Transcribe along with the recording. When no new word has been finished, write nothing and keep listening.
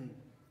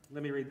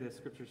Let me read the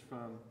scriptures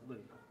from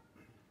Luke.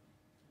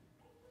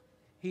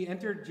 He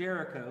entered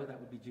Jericho, that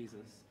would be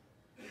Jesus,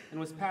 and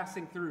was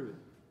passing through.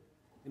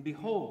 And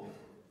behold,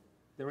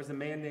 there was a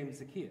man named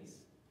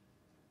Zacchaeus.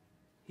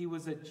 He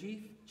was a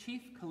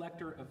chief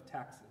collector of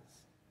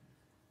taxes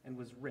and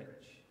was rich.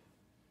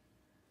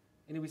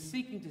 And he was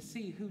seeking to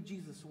see who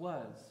Jesus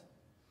was.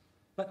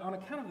 But on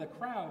account of the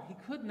crowd, he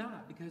could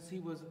not because he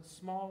was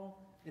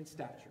small in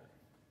stature.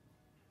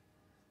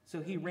 So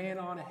he ran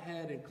on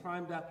ahead and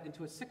climbed up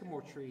into a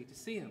sycamore tree to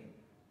see him,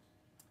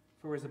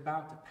 for he was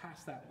about to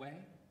pass that way.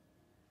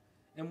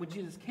 And when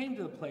Jesus came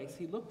to the place,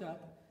 he looked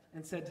up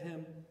and said to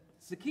him,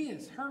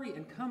 Zacchaeus, hurry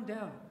and come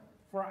down,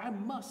 for I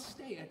must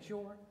stay at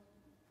your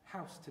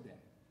house today.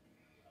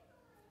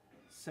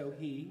 So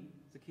he,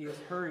 Zacchaeus,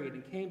 hurried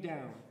and came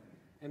down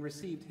and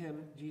received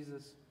him,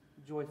 Jesus,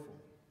 joyfully.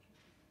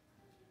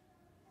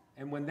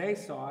 And when they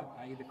saw it,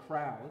 i.e. the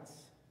crowds,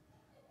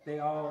 they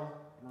all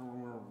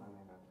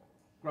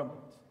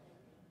grumbled.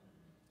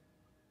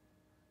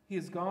 He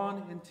has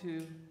gone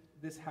into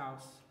this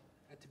house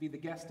to be the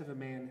guest of a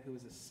man who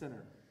is a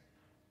sinner.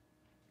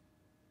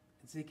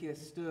 And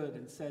Zacchaeus stood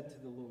and said to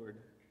the Lord,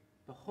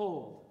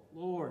 Behold,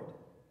 Lord,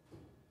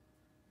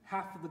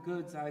 half of the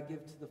goods I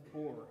give to the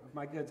poor, of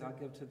my goods I'll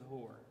give to the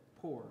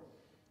poor.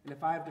 And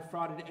if I have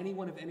defrauded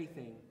anyone of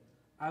anything,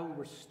 I will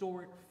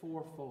restore it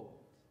fourfold.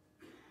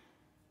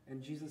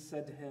 And Jesus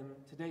said to him,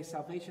 Today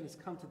salvation has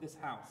come to this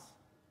house,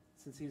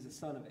 since he is a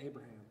son of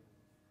Abraham.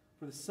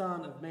 For the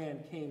Son of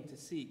Man came to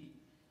seek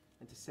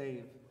and to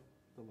save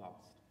the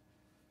lost.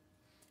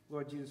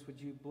 Lord Jesus,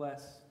 would you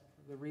bless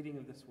the reading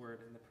of this word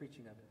and the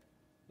preaching of it?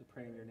 We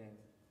pray in your name.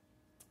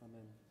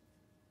 Amen.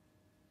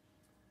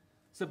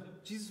 So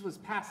Jesus was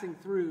passing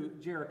through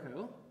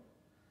Jericho,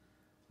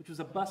 which was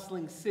a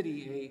bustling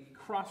city, a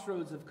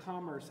crossroads of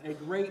commerce, a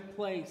great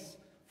place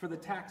for the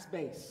tax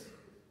base.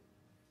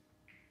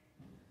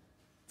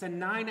 It's a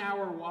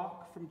 9-hour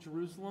walk from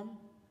Jerusalem.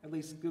 At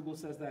least Google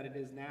says that it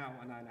is now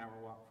a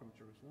 9-hour walk from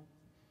Jerusalem,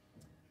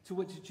 to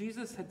which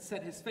Jesus had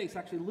set his face.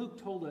 Actually, Luke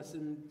told us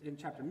in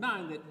chapter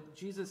 9 that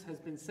Jesus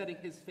has been setting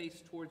his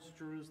face towards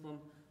Jerusalem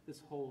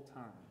this whole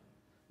time,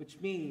 which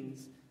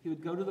means he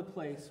would go to the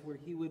place where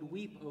he would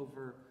weep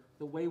over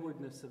the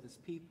waywardness of his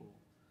people,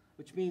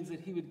 which means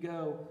that he would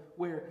go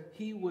where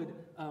he would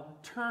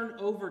turn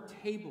over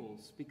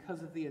tables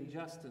because of the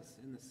injustice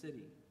in the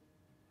city.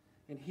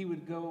 And he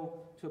would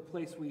go to a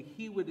place where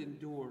he would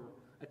endure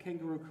a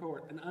kangaroo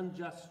court, an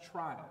unjust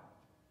trial,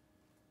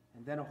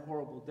 and then a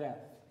horrible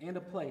death, and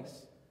a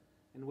place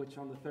in which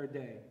on the third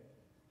day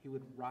he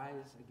would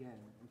rise again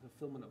in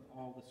fulfillment of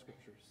all the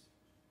scriptures.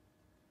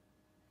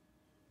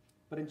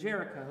 But in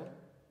Jericho,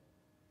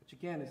 which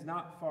again is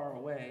not far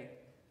away,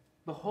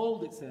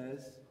 behold, it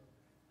says,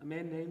 a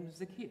man named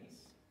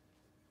Zacchaeus.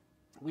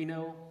 We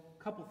know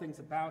a couple things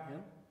about him.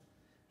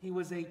 He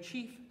was a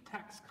chief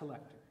tax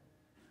collector.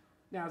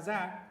 Now,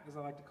 Zach, as I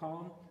like to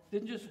call him,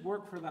 didn't just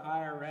work for the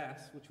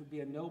IRS, which would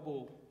be a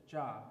noble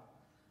job.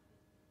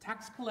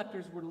 Tax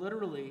collectors were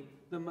literally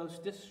the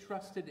most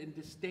distrusted and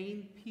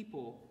disdained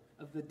people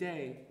of the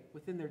day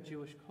within their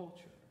Jewish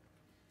culture.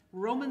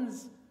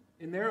 Romans,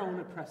 in their own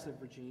oppressive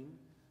regime,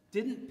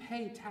 didn't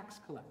pay tax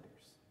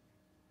collectors.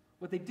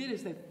 What they did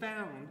is they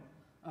found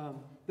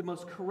the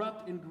most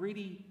corrupt and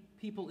greedy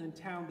people in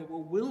town that were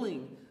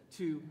willing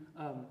to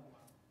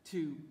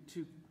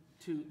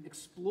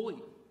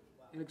exploit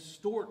and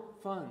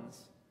extort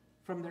funds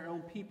from their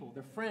own people,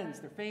 their friends,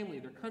 their family,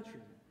 their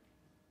countrymen.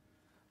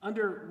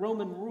 Under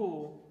Roman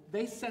rule,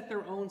 they set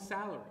their own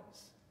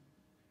salaries.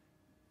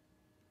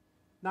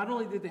 Not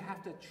only did they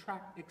have to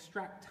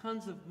extract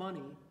tons of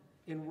money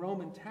in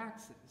Roman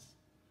taxes,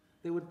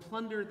 they would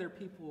plunder their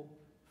people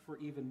for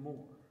even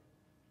more.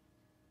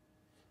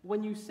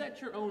 When you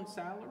set your own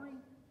salary,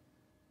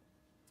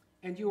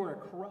 and you are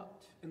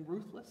corrupt and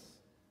ruthless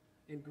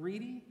and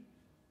greedy,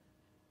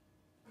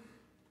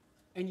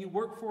 and you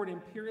work for an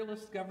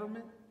imperialist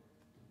government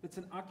that's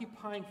an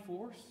occupying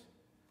force,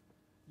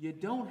 you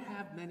don't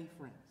have many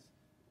friends.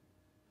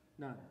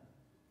 None.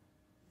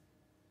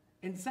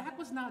 And Zach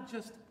was not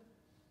just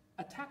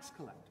a tax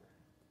collector.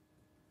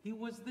 He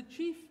was the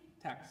chief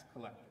tax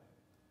collector.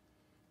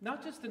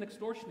 Not just an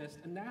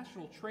extortionist, a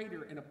national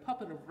traitor, and a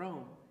puppet of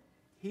Rome.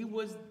 He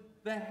was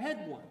the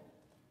head one.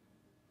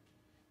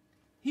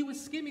 He was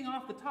skimming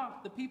off the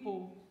top, the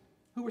people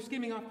who were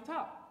skimming off the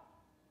top.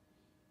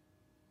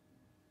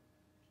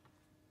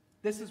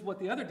 This is what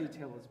the other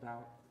detail is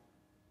about,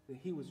 that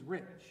he was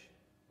rich,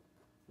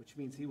 which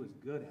means he was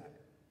good at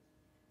it.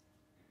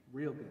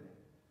 Real good at it.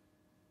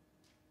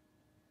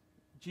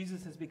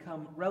 Jesus has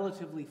become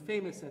relatively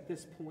famous at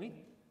this point.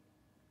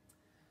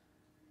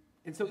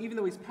 And so even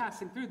though he's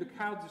passing through, the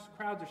crowds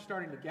are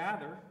starting to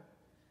gather.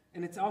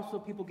 And it's also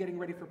people getting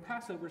ready for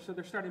Passover, so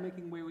they're starting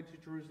making way to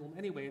Jerusalem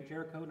anyway. In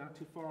Jericho, not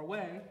too far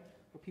away,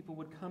 where people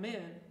would come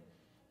in,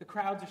 the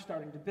crowds are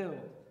starting to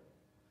build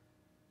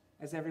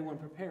as everyone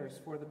prepares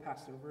for the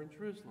Passover in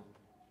Jerusalem.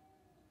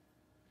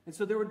 And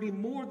so there would be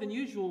more than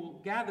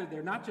usual gathered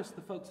there, not just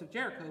the folks of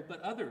Jericho,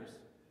 but others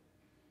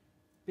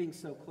being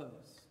so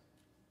close.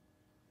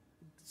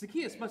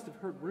 Zacchaeus must have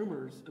heard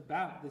rumors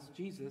about this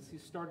Jesus who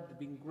started to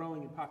be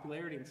growing in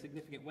popularity in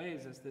significant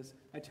ways as this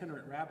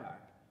itinerant rabbi.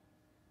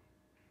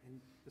 And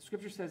the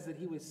scripture says that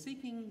he was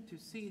seeking to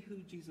see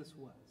who Jesus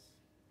was.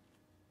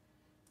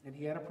 And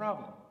he had a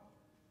problem.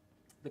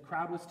 The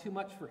crowd was too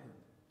much for him,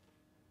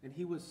 and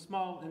he was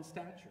small in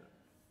stature.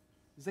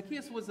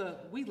 Zacchaeus was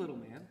a wee little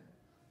man.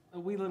 A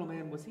wee little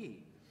man was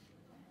he.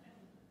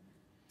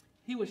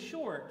 He was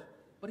short,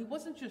 but he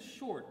wasn't just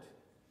short.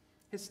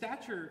 His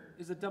stature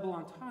is a double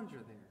entendre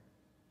there.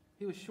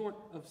 He was short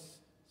of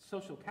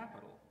social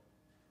capital,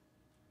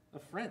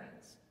 of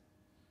friends,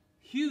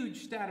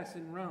 huge status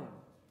in Rome,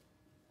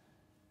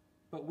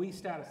 but wee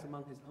status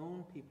among his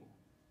own people.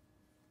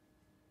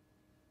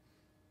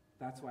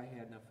 That's why he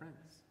had no friends.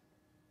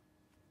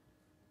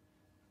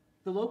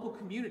 The local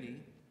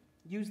community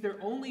used their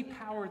only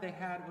power they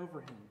had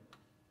over him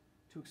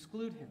to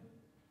exclude him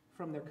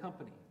from their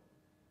company.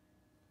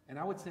 And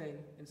I would say,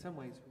 in some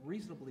ways,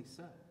 reasonably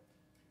so.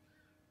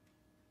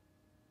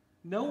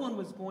 No one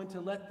was going to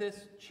let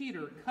this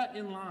cheater cut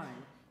in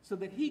line so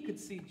that he could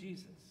see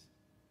Jesus.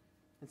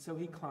 And so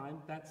he climbed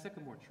that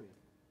sycamore tree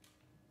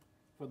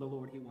for the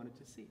Lord he wanted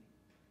to see.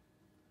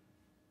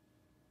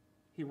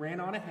 He ran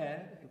on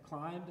ahead and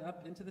climbed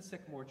up into the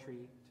sycamore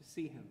tree to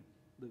see him,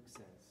 Luke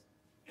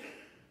says.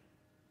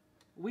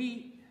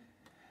 We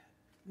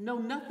know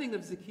nothing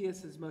of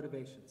Zacchaeus'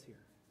 motivations here.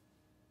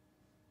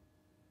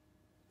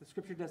 The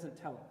scripture doesn't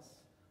tell us.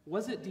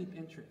 Was it deep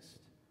interest?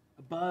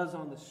 A buzz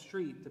on the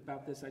street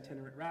about this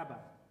itinerant rabbi?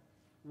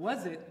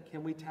 Was it,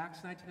 can we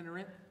tax an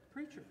itinerant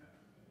preacher?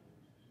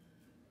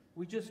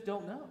 We just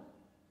don't know.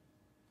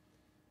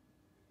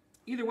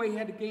 Either way, he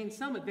had to gain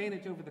some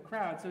advantage over the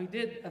crowd, so he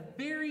did a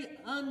very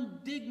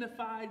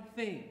undignified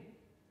thing,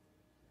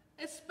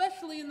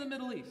 especially in the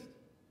Middle East,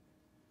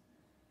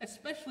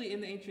 especially in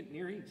the ancient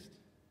Near East.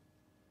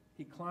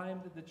 He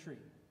climbed the tree.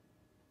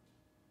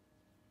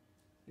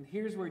 And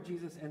here's where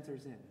Jesus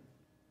enters in.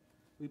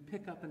 We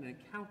pick up an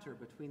encounter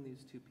between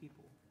these two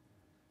people.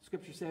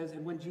 Scripture says,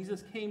 and when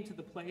Jesus came to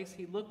the place,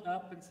 he looked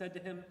up and said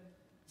to him,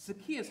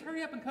 Zacchaeus,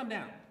 hurry up and come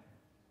down.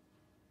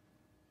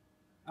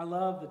 I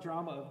love the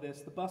drama of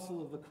this, the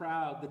bustle of the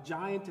crowd, the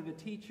giant of a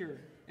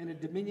teacher and a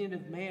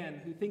diminutive man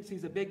who thinks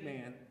he's a big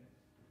man.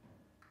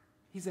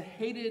 He's a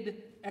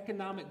hated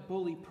economic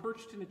bully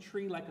perched in a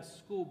tree like a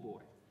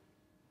schoolboy.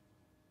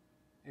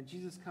 And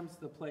Jesus comes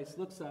to the place,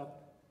 looks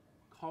up,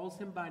 calls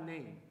him by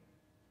name,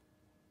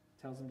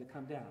 tells him to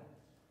come down.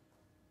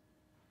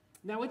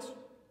 Now, it's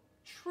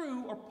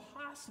true or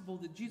possible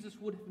that Jesus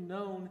would have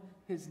known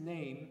his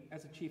name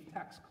as a chief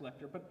tax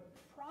collector, but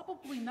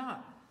probably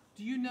not.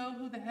 Do you know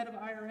who the head of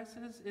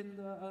IRS is in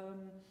the,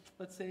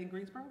 let's say, in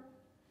Greensboro?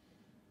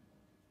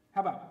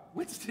 How about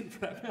Winston, for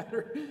that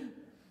matter?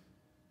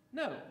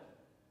 No.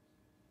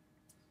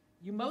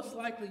 You most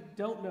likely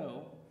don't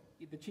know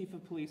the chief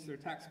of police or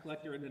tax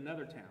collector in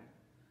another town.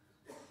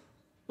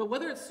 But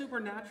whether it's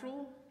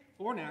supernatural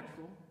or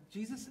natural,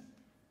 Jesus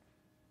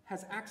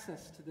has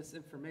access to this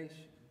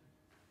information.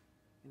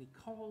 And he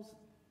calls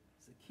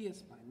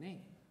Zacchaeus by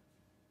name.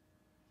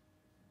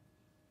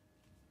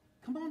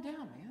 Come on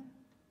down, man.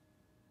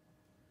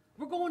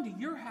 We're going to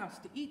your house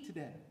to eat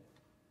today.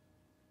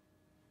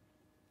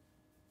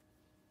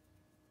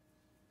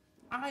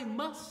 I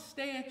must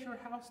stay at your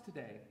house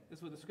today,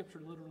 is what the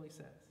scripture literally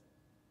says.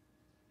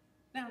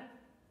 Now,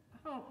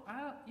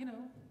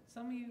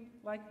 some of you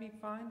like me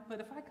fine, but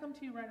if I come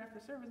to you right after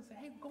service and say,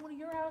 hey, we're going to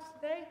your house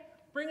today,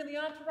 bringing the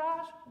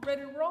entourage,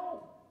 ready to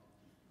roll.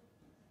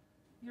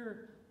 You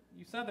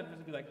Southerners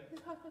would be like,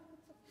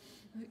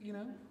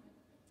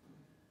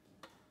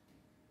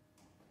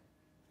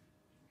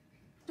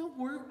 Don't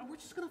worry, we're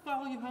just going to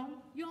follow you home.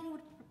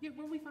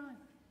 We'll be fine.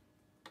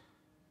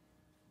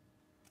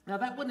 Now,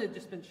 that wouldn't have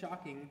just been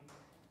shocking.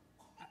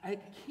 I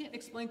can't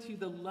explain to you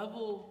the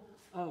level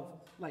of,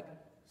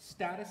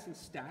 status and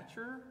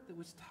stature that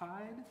was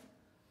tied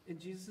in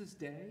Jesus'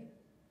 day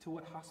to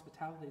what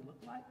hospitality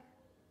looked like,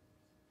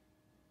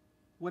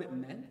 what it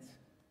meant,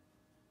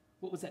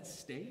 what was at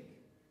stake,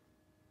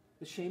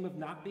 the shame of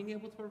not being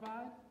able to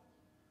provide,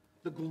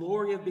 the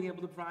glory of being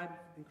able to provide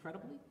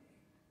incredibly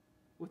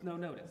with no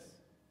notice.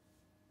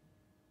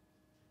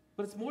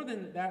 But it's more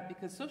than that,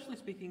 because socially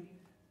speaking,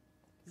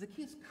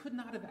 Zacchaeus could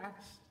not have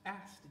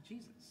asked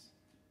Jesus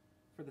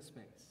for the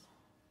space.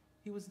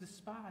 He was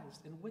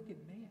despised and wicked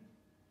man.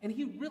 And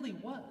he really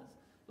was.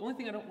 The only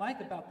thing I don't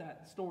like about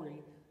that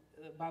story,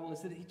 Bible,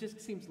 is that he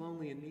just seems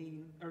lonely and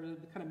mean, or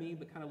kind of mean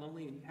but kind of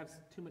lonely, and you have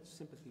too much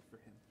sympathy for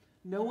him.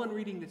 No one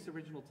reading this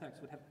original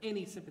text would have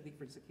any sympathy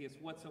for Zacchaeus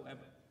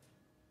whatsoever.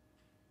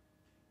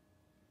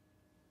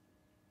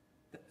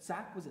 That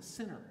Zach was a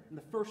sinner in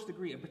the first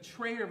degree, a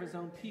betrayer of his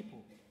own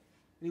people.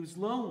 And he was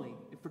lonely,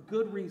 and for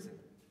good reason.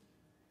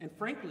 And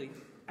frankly,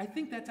 I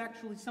think that's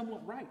actually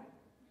somewhat right.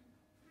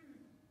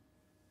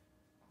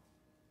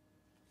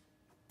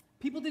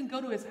 People didn't go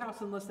to his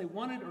house unless they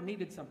wanted or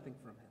needed something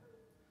from him.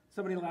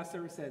 Somebody in the last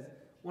service says,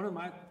 one of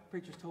my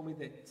preachers told me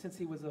that since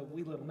he was a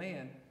wee little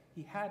man,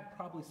 he had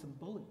probably some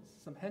bullies,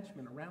 some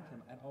henchmen around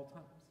him at all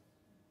times.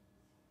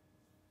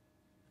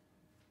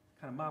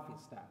 kind of mafia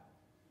style,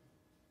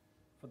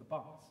 for the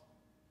boss.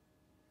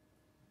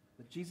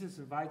 But Jesus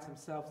invites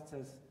himself and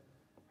says,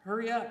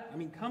 hurry up. I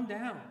mean, come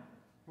down.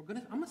 I'm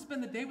going to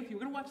spend the day with you.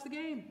 We're going to watch the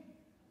game.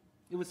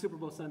 It was Super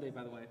Bowl Sunday,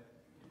 by the way.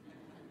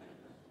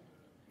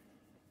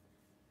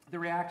 The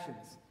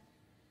reactions.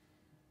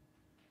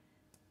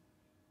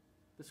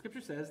 The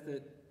scripture says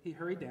that he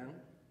hurried down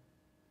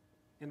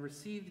and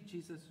received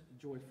Jesus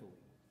joyfully.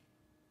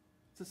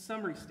 It's a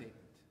summary statement.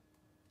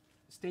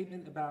 A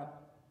statement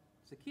about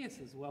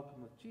Zacchaeus'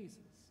 welcome of Jesus.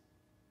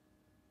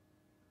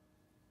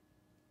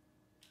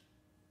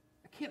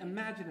 I can't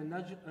imagine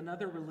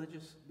another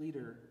religious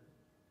leader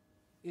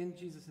in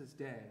Jesus'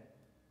 day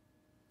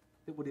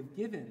that would have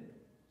given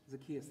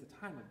Zacchaeus the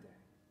time of day.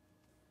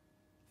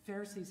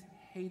 Pharisees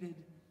hated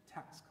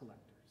tax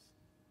collectors.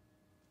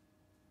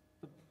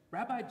 But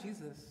Rabbi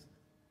Jesus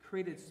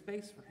created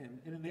space for him,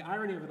 and in the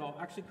irony of it all,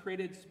 actually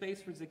created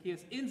space for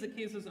Zacchaeus in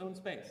Zacchaeus' own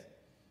space.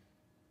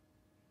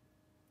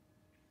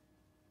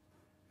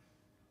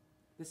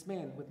 This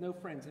man with no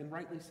friends, and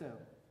rightly so,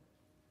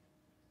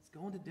 is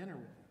going to dinner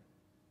with him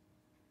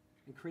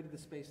and created the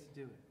space to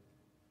do it.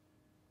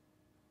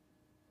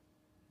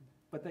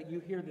 But that you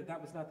hear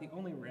that was not the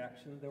only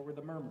reaction. There were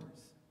the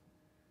murmurs.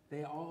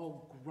 They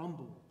all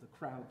grumbled, the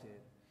crowd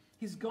did.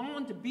 He's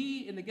gone to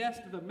be in the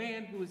guest of a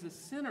man who is a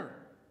sinner.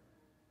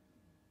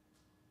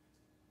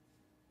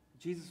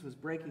 Jesus was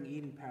breaking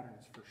eating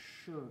patterns for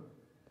sure.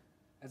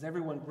 As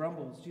everyone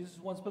grumbles, Jesus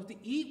wasn't supposed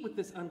to eat with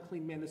this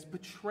unclean man, this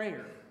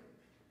betrayer.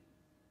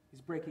 He's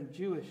breaking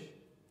Jewish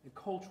and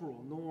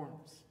cultural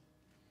norms.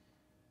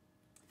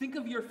 Think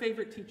of your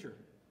favorite teacher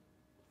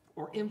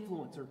or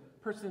influence or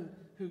person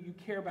who you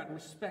care about and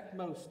respect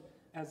most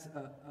as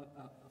a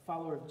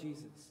follower of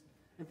Jesus.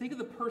 And think of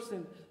the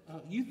person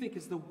you think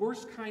is the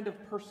worst kind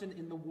of person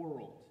in the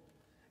world.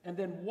 And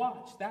then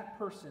watch that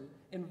person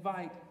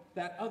invite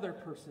that other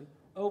person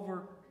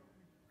over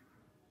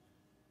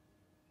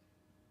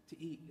to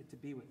eat and to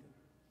be with him.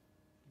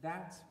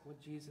 That's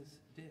what Jesus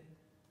did.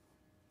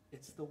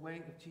 It's the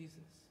way of Jesus.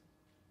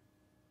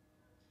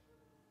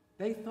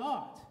 They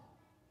thought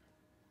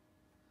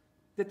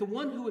that the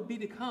one who would be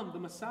to come, the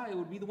Messiah,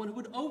 would be the one who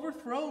would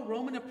overthrow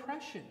Roman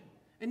oppression.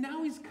 And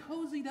now he's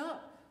cozied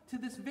up to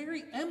this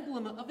very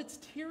emblem of its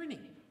tyranny.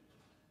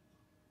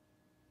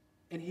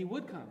 And he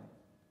would come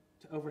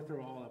to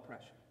overthrow all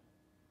oppression.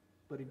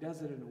 But he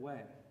does it in a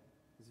way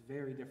that's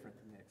very different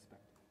than they expected.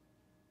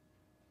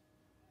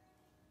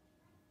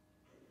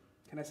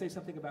 Can I say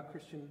something about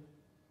Christian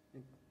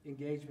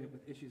engagement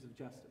with issues of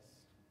justice?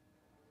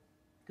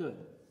 Good,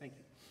 thank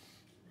you.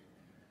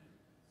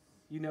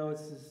 You know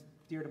this is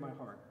dear to my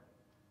heart.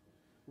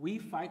 We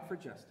fight for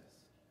justice.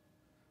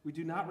 We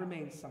do not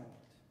remain silent.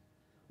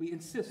 We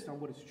insist on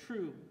what is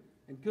true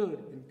and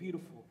good and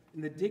beautiful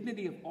in the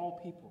dignity of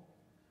all people.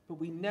 But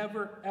we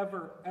never,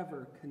 ever,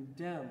 ever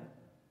condemn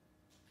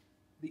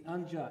the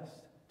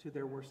unjust to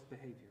their worst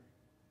behavior.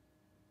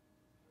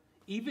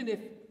 Even if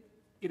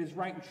it is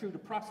right and true to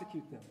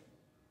prosecute them,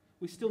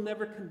 we still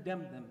never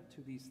condemn them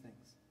to these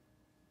things,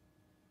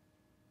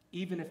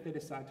 even if they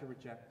decide to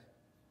reject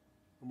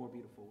a more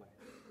beautiful way.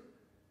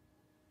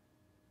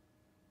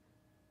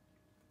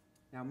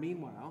 Now,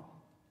 meanwhile,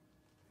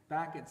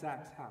 back at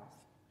Zach's house,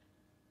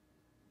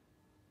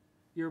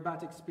 you're about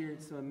to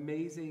experience some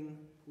amazing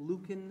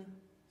Lucan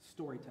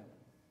storytelling.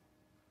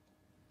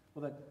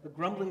 Well, the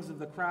grumblings of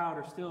the crowd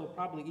are still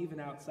probably even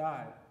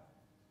outside.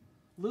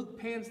 Luke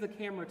pans the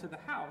camera to the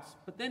house,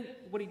 but then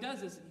what he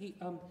does is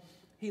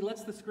he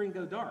lets the screen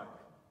go dark.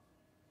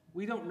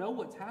 We don't know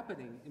what's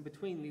happening in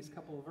between these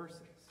couple of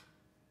verses.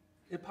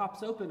 It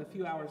pops open a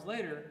few hours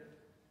later,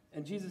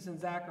 and Jesus and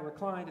Zach are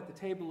reclined at the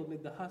table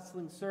amid the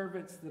hustling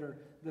servants that are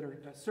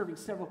serving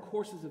several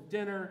courses of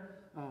dinner.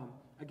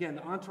 Again,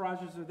 the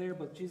entourages are there,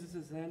 both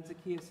Jesus's and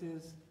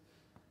Zacchaeus's.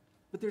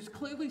 But there's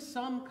clearly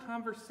some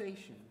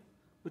conversation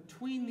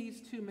between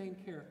these two main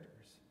characters.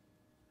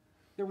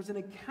 There was an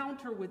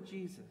encounter with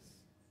Jesus,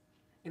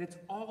 and it's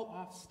all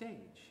off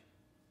stage.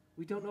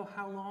 We don't know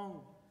how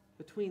long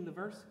between the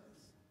verses.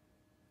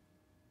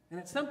 And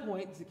at some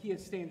point,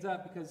 Zacchaeus stands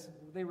up because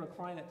they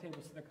recline at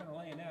tables, so they're kind of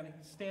laying down. He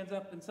stands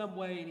up in some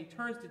way, and he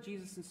turns to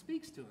Jesus and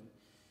speaks to him.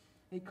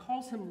 And he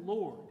calls him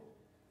Lord,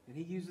 and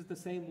he uses the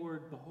same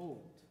word,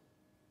 behold.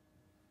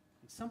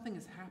 And something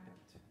has happened.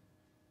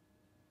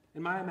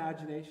 In my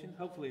imagination,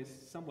 hopefully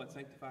it's somewhat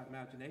sanctified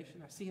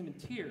imagination, I see him in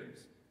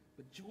tears,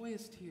 but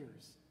joyous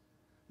tears,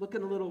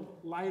 looking a little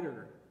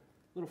lighter,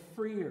 a little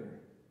freer,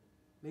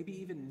 maybe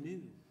even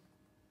new.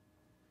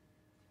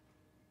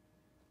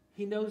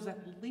 He knows at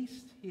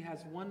least he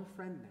has one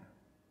friend now,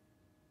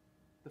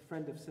 the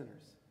friend of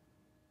sinners.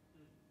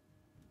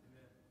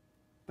 Amen.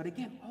 But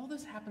again, all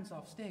this happens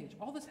off stage.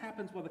 All this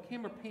happens while the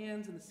camera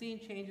pans and the scene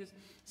changes.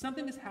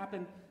 Something has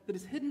happened that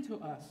is hidden to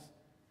us,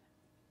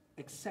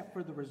 except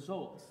for the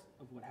results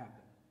of what happened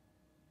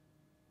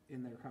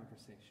in their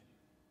conversation.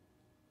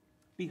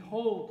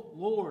 Behold,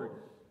 Lord,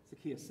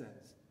 Zacchaeus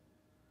says,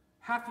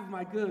 half of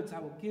my goods I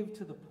will give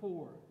to the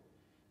poor,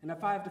 and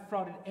if I have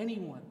defrauded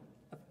anyone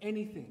of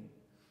anything,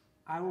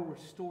 I will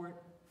restore it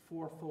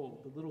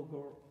fourfold. The little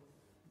girl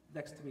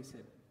next to me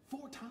said,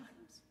 4 times?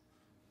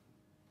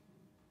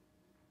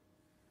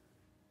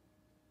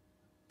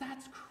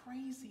 That's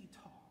crazy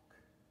talk.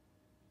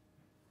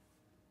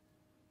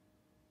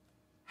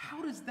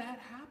 How does that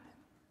happen?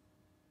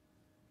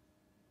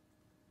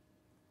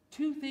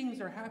 2 things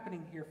are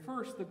happening here.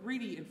 First, the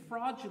greedy and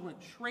fraudulent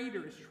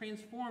trader is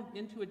transformed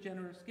into a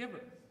generous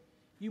giver.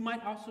 You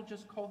might also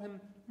just call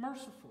him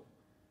merciful.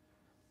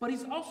 But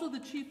he's also the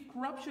chief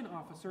corruption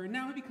officer, and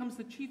now he becomes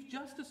the chief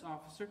justice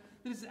officer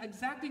that is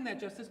exacting that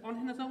justice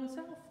on his own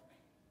self.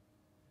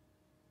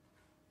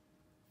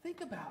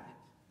 Think about it.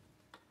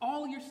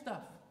 All your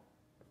stuff,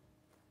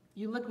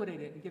 you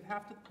liquidate it and give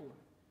half to the poor.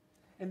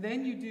 And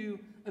then you do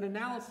an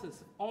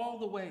analysis of all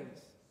the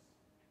ways.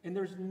 And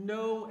there's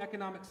no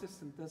economic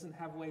system that doesn't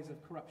have ways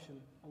of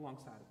corruption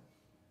alongside of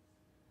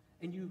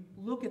it. And you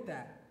look at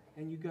that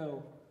and you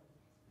go,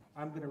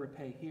 I'm going to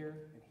repay here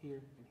and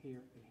here and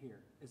here and here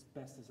as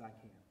best as I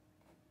can.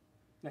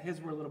 Now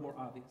his were a little more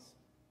obvious.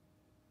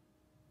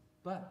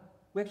 But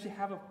we actually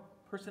have a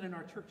person in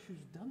our church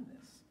who's done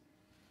this.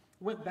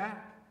 Went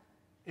back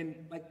and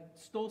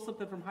stole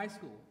something from high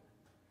school.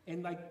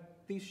 And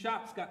these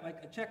shops got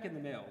a check in the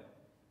mail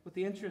with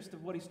the interest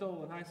of what he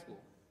stole in high school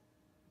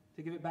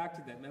to give it back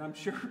to them. And I'm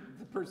sure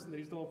the person that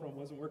he stole from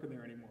wasn't working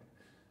there anymore.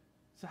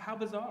 So how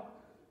bizarre.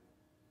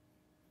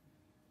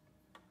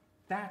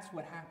 That's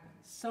what happened.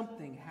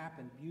 Something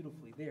happened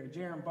beautifully there.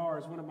 Jerem Barr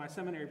is one of my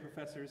seminary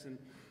professors and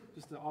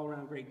just an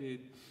all-around great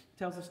dude.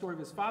 Tells the story of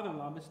his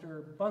father-in-law,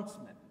 Mr.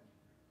 Buntsman.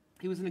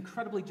 He was an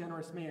incredibly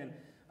generous man.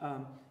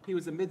 He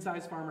was a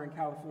mid-sized farmer in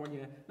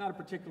California, not a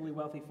particularly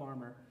wealthy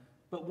farmer.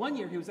 But one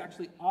year he was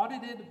actually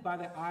audited by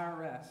the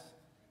IRS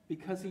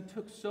because he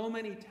took so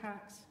many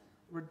tax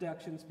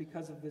reductions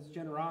because of this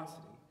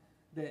generosity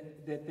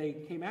that they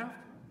came after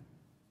him.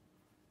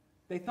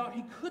 They thought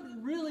he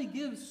couldn't really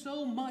give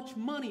so much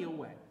money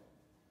away.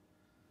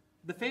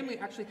 The family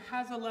actually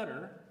has a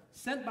letter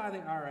sent by the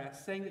IRS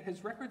saying that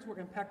his records were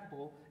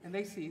impeccable and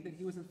they see that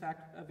he was in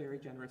fact a very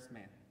generous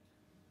man.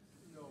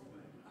 No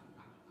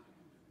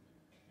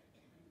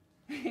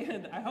way.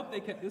 And I hope they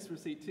kept this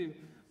receipt too.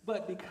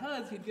 But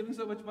because he'd given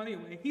so much money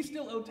away, he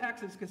still owed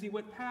taxes because he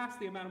went past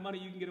the amount of money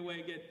you can get away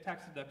and get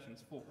tax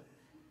deductions for.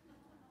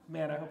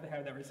 Man, I hope they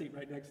have that receipt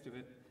right next to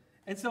it.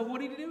 And so what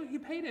did he do? He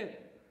paid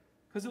it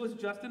because it was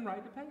just and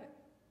right to pay it.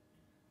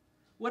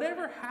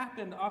 Whatever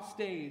happened off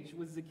stage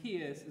with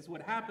Zacchaeus is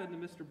what happened to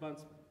Mr.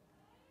 Buntsman.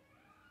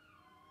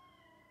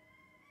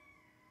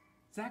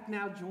 Zach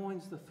now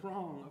joins the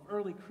throng of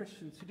early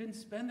Christians who didn't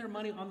spend their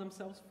money on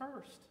themselves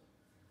first.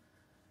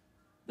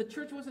 The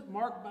church wasn't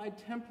marked by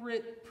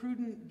temperate,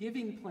 prudent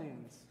giving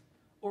plans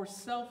or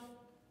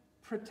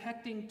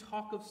self-protecting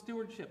talk of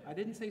stewardship. I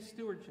didn't say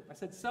stewardship. I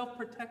said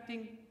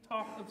self-protecting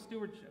talk of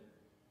stewardship.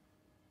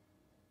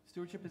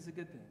 Stewardship is a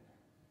good thing.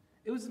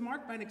 It was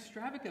marked by an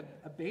extravagant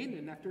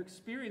abandon after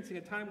experiencing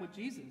a time with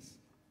Jesus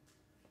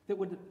that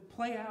would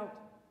play out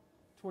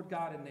toward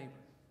God and neighbor.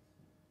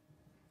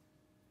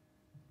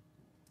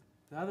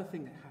 The other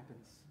thing that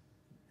happens,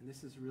 and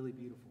this is really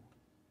beautiful,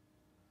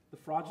 the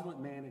fraudulent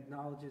man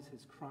acknowledges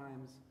his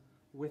crimes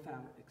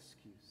without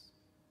excuse.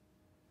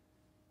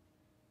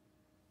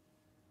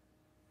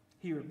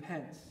 He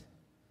repents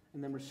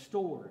and then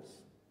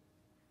restores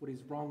what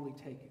he's wrongly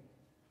taken.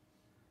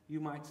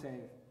 You might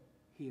say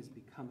he is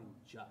becoming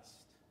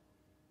just.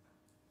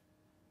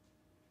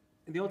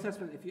 In the Old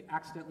Testament, if you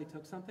accidentally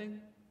took something,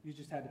 you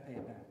just had to pay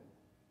it back.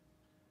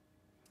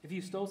 If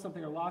you stole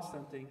something or lost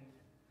something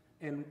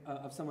and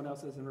of someone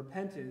else's and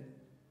repented,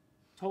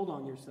 told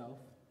on yourself,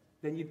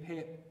 then you'd pay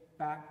it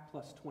back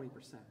plus 20%.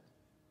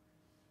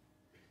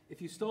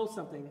 If you stole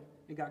something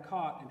and got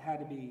caught and had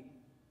to be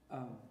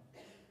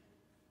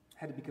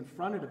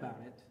confronted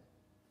about it,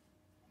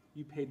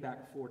 you paid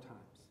back 4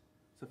 times.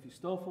 So if you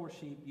stole 4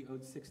 sheep, you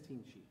owed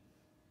 16 sheep.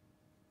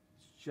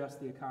 It's just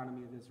the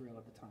economy of Israel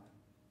at the time.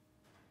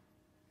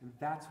 And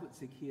that's what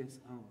Zacchaeus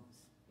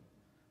owns.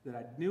 That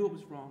I knew it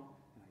was wrong,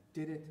 and I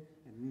did it,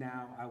 and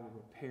now I will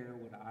repair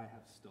what I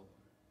have stolen.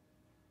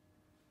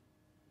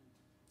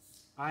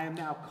 I am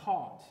now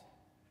caught,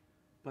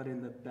 but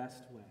in the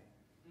best way.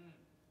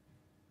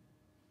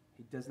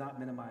 He does not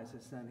minimize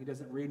his sin. He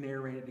doesn't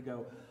re-narrate it to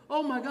go,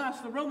 oh my gosh,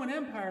 the Roman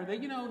Empire, he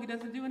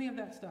doesn't do any of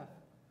that stuff.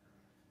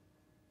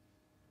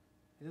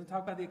 He doesn't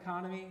talk about the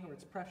economy or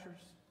its pressures.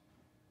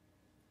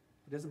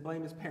 He doesn't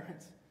blame his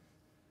parents.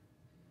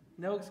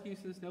 No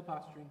excuses, no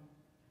posturing.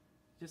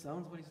 He just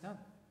owns what he's done.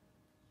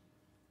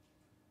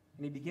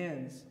 And he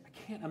begins, I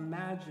can't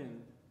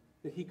imagine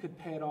that he could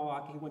pay it all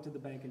off. He went to the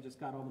bank and just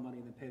got all the money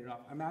and then paid it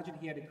off. Imagine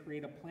he had to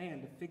create a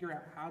plan to figure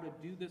out how to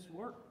do this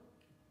work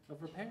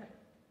of repair,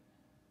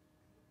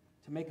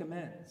 to make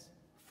amends,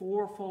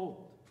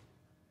 4-fold.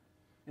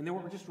 And they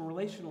weren't just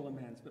relational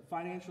amends, but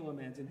financial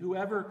amends. And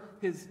whoever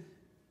his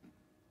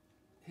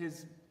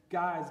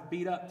guys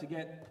beat up to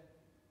get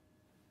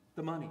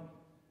the money.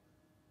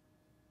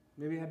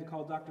 Maybe he had to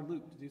call Dr.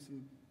 Luke to do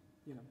some,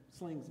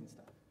 slings and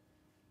stuff.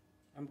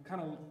 I'm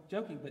kind of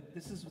joking, but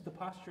this is the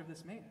posture of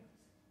this man.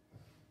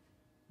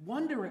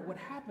 Wonder at what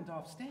happened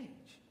off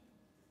stage.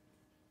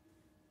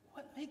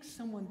 makes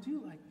someone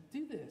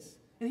do this?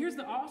 And here's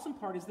the awesome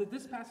part is that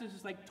this passage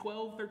is like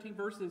 12, 13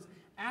 verses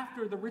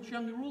after the rich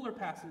young ruler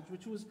passage,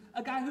 which was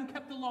a guy who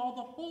kept the law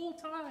the whole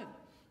time.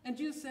 And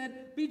Jesus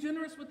said, be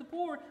generous with the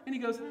poor. And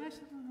he goes,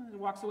 and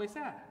walks away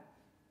sad.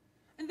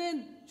 And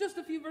then just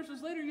a few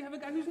verses later, you have a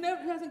guy who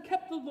hasn't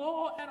kept the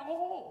law at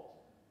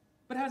all,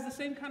 but has the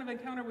same kind of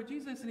encounter with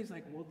Jesus. And he's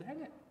like, well,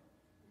 dang it.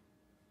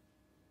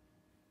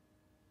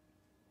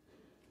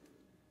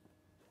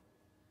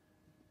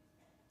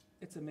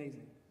 It's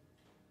amazing.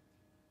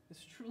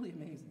 It's truly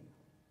amazing.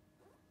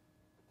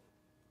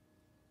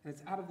 And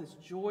it's out of this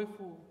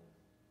joyful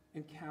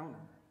encounter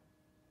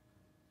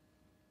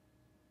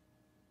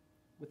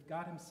with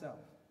God himself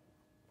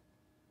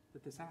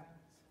that this happens.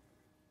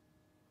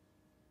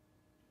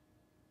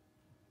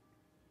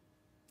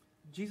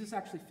 Jesus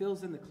actually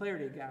fills in the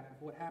clarity gap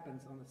of what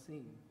happens on the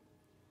scene.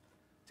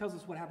 Tells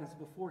us what happens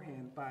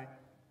beforehand by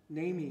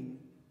naming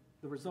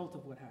the result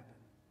of what happened.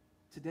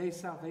 Today,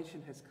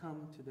 salvation has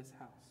come to this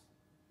house.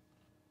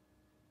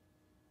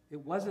 It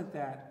wasn't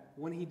that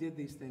when he did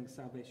these things,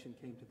 salvation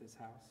came to this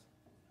house.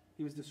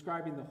 He was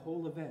describing the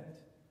whole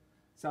event.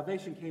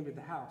 Salvation came to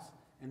the house,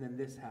 and then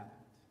this happened.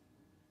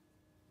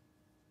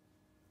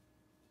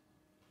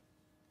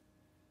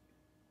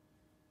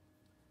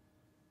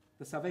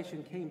 The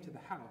salvation came to the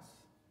house.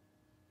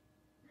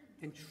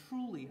 And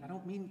truly,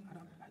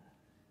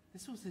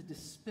 this was a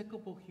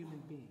despicable human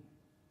being.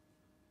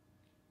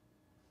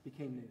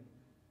 Became new.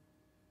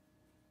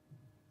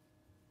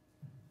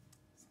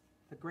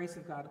 The grace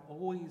of God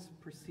always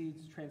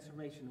precedes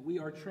transformation. We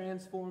are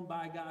transformed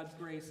by God's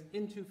grace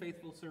into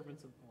faithful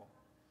servants of Paul.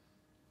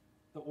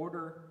 The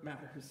order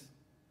matters.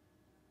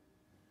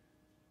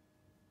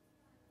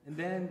 And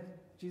then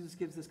Jesus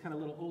gives this kind of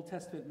little Old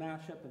Testament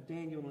mashup of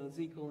Daniel and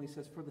Ezekiel, and he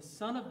says, for the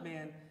Son of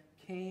Man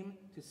came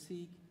to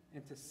seek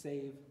and to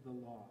save the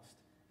lost.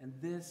 And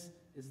this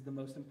is the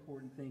most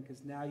important thing,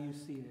 because now you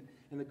see it,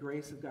 and the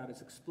grace of God is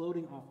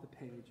exploding off the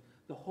page.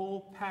 The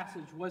whole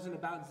passage wasn't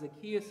about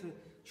Zacchaeus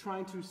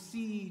trying to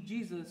see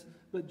Jesus,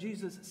 but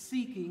Jesus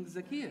seeking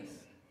Zacchaeus.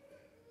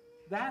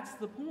 That's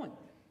the point.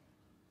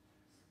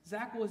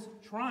 Zach was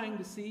trying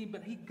to see,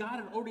 but he got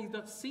it already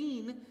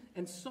seen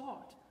and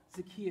sought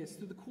Zacchaeus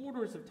through the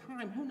quarters of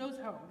time. Who knows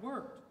how it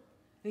worked?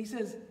 And he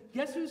says,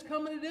 guess who's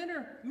coming to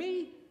dinner?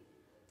 Me,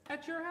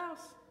 at your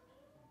house.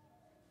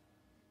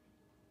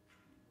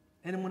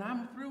 And when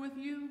I'm through with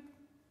you,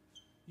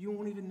 you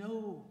won't even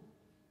know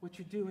what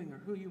you're doing or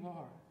who you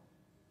are.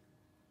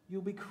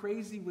 You'll be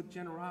crazy with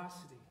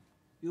generosity.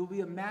 You'll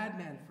be a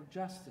madman for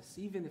justice,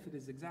 even if it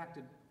is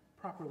exacted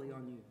properly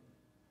on you.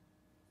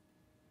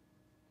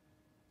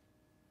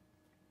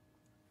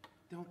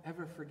 Don't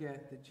ever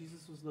forget that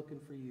Jesus was looking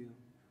for you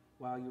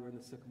while you were in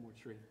the sycamore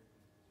tree.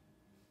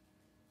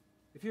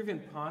 If you've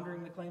been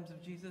pondering the claims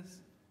of Jesus,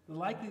 the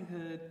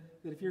likelihood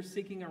that if you're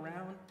seeking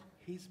around,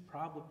 he's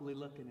probably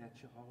looking at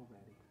you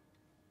already.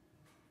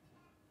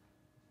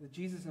 That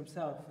Jesus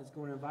himself is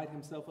going to invite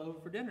himself over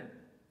for dinner.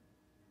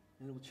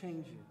 And it will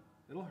change you.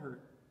 It'll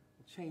hurt.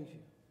 It'll change you.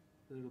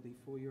 But it'll be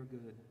for your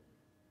good.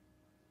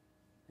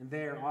 And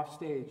there, off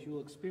stage, you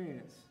will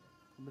experience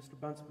what Mr.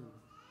 Buntsman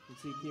and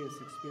Zacchaeus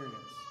experience.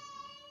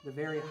 The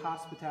very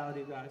hospitality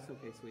of God. It's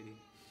okay, sweetie.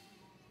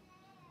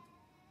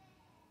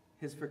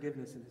 His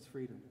forgiveness and his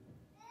freedom.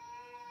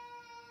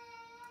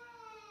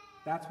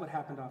 That's what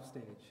happened off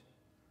stage.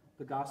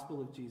 The gospel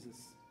of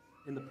Jesus,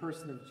 in the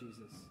person of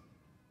Jesus,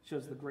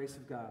 shows the grace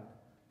of God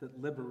that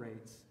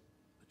liberates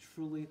a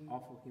truly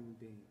awful human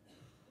being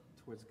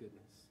towards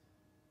goodness.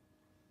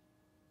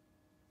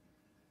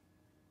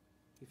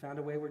 He found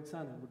a wayward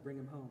son and would bring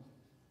him home.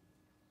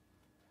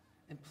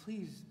 And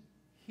please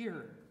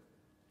hear,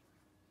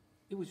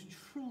 it was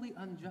truly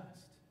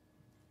unjust.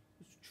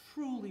 It was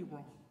truly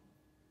wrong.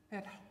 It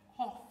had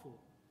awful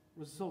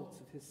results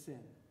of his sin.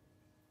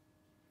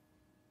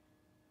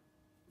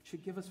 It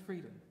should give us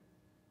freedom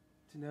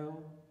to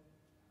know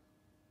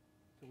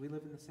that we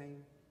live in the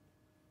same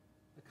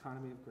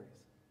economy of grace.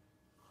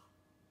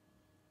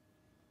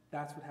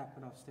 That's what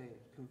happened off stage.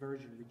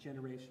 Conversion,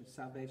 regeneration,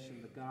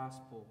 salvation, the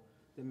gospel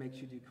that makes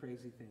you do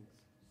crazy things.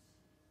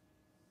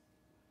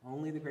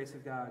 Only the grace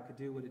of God could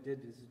do what it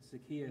did to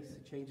Zacchaeus.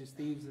 It changes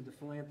thieves into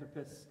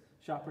philanthropists,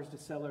 shoppers to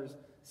sellers,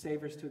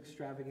 savers to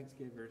extravagant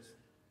givers.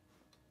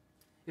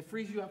 It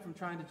frees you up from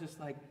trying to just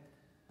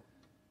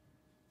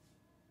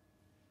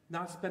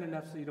not spend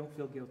enough so you don't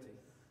feel guilty.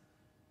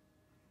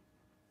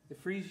 It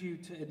frees you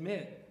to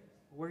admit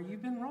where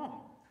you've been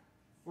wrong,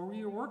 or where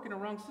you're working a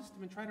wrong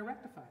system and trying to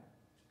rectify it.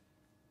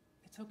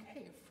 It's okay.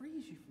 It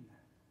frees you from that.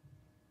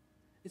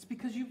 It's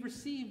because you've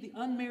received the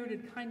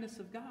unmerited kindness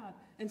of God,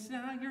 and so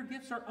now your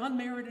gifts are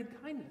unmerited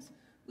kindness.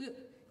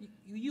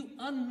 You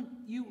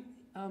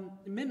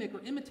mimic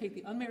or imitate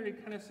the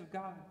unmerited kindness of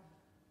God.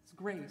 It's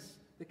grace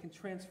that can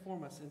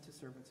transform us into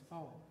servants of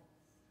all.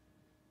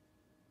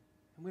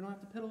 And we don't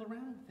have to piddle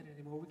around with it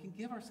anymore. We can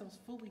give ourselves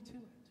fully to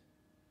it.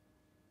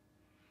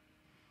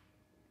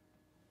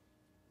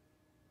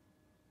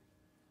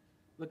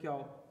 Look,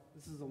 y'all,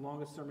 this is the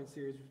longest sermon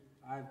series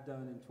I've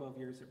done in 12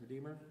 years at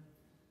Redeemer.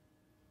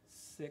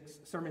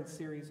 sermon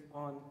series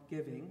on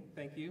giving.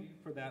 Thank you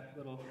for that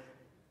little,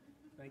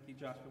 thank you,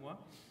 Joshua.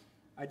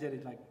 I did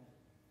it like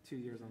 2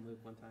 years on Luke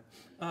one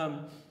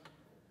time.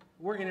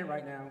 We're in it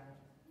right now.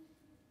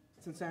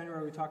 Since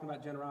January, we're talking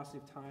about generosity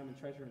of time and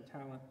treasure and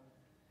talent.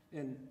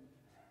 And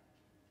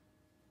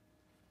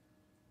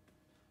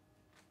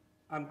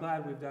I'm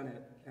glad we've done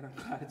it, and I'm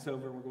glad it's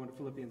over. We're going to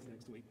Philippians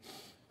next week.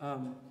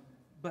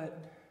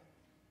 But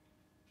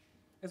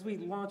as we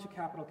launch a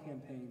capital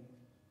campaign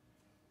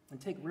and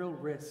take real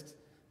risks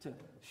to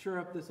shore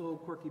up this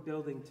old quirky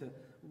building, to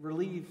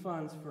relieve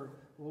funds for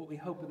what we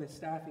hope in this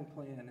staffing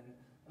plan,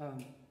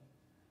 and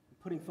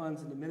putting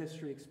funds into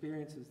ministry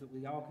experiences that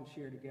we all can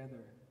share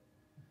together.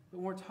 But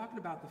when we're talking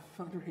about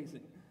the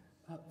fundraising,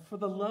 for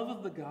the love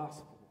of the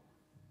gospel,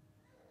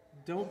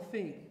 don't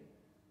think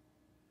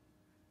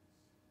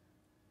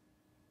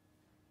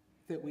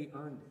that we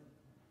earned it.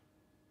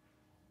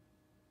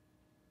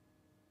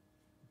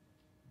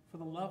 For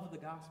the love of the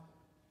gospel,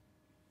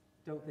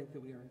 don't think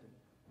that we earned it.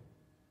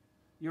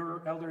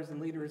 Your elders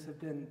and leaders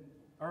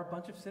are a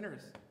bunch of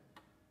sinners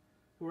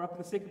who are up in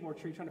the sycamore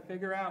tree trying to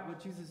figure out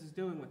what Jesus is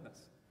doing with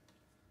us.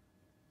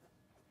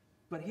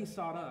 But he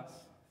sought us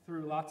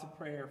through lots of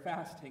prayer,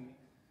 fasting,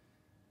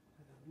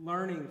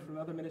 learning from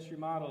other ministry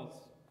models,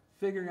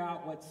 figuring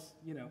out what's,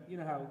 you know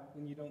how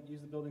when you don't use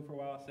the building for a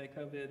while, say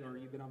COVID, or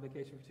you've been on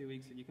vacation for 2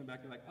 weeks and you come back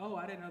and you're like, oh,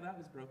 I didn't know that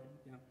was broken,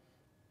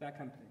 that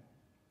kind of thing.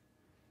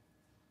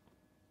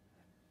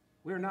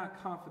 We are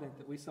not confident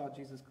that we saw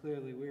Jesus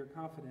clearly. We are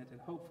confident and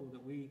hopeful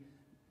that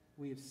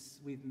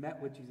we've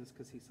met with Jesus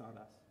because he sought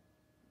us.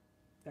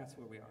 That's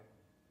where we are.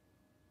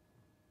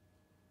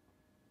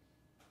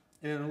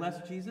 And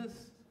unless Jesus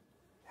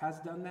has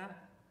done that,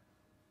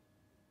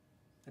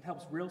 it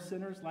helps real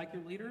sinners like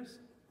your leaders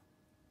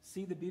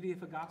see the beauty of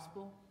the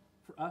gospel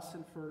for us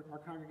and for our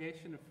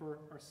congregation and for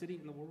our city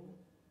and the world.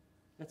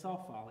 That's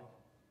all folly.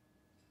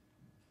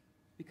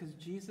 Because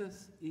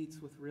Jesus eats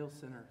with real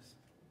sinners,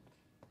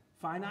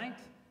 finite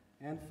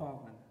and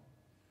fallen.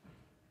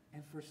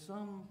 And for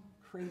some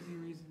crazy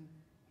reason,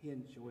 he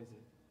enjoys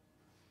it.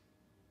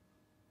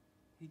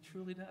 He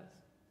truly does.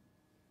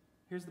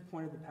 Here's the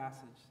point of the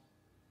passage.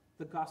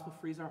 The gospel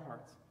frees our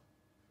hearts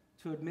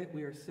to admit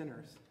we are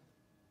sinners,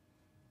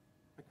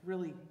 like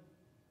really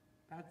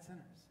bad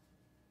sinners,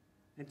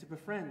 and to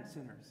befriend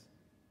sinners,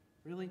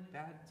 really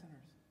bad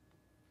sinners,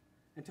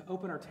 and to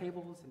open our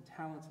tables and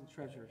talents and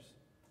treasures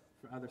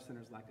for other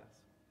sinners like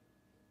us.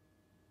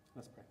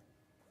 Let's pray.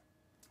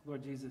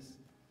 Lord Jesus,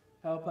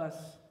 help us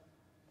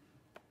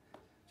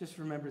just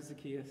remember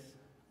Zacchaeus.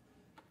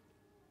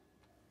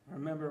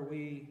 Remember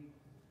we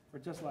are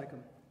just like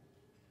him,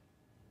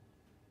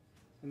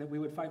 and that we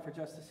would fight for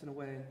justice in a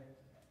way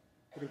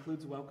that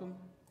includes welcome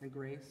and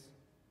grace,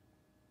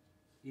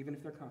 even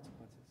if there are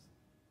consequences,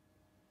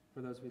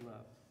 for those we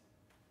love.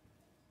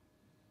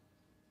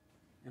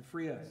 And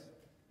free us.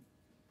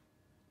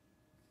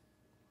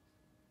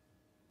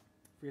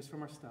 Free us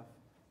from our stuff.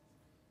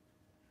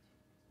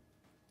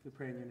 We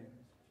pray in your name.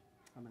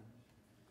 Amen.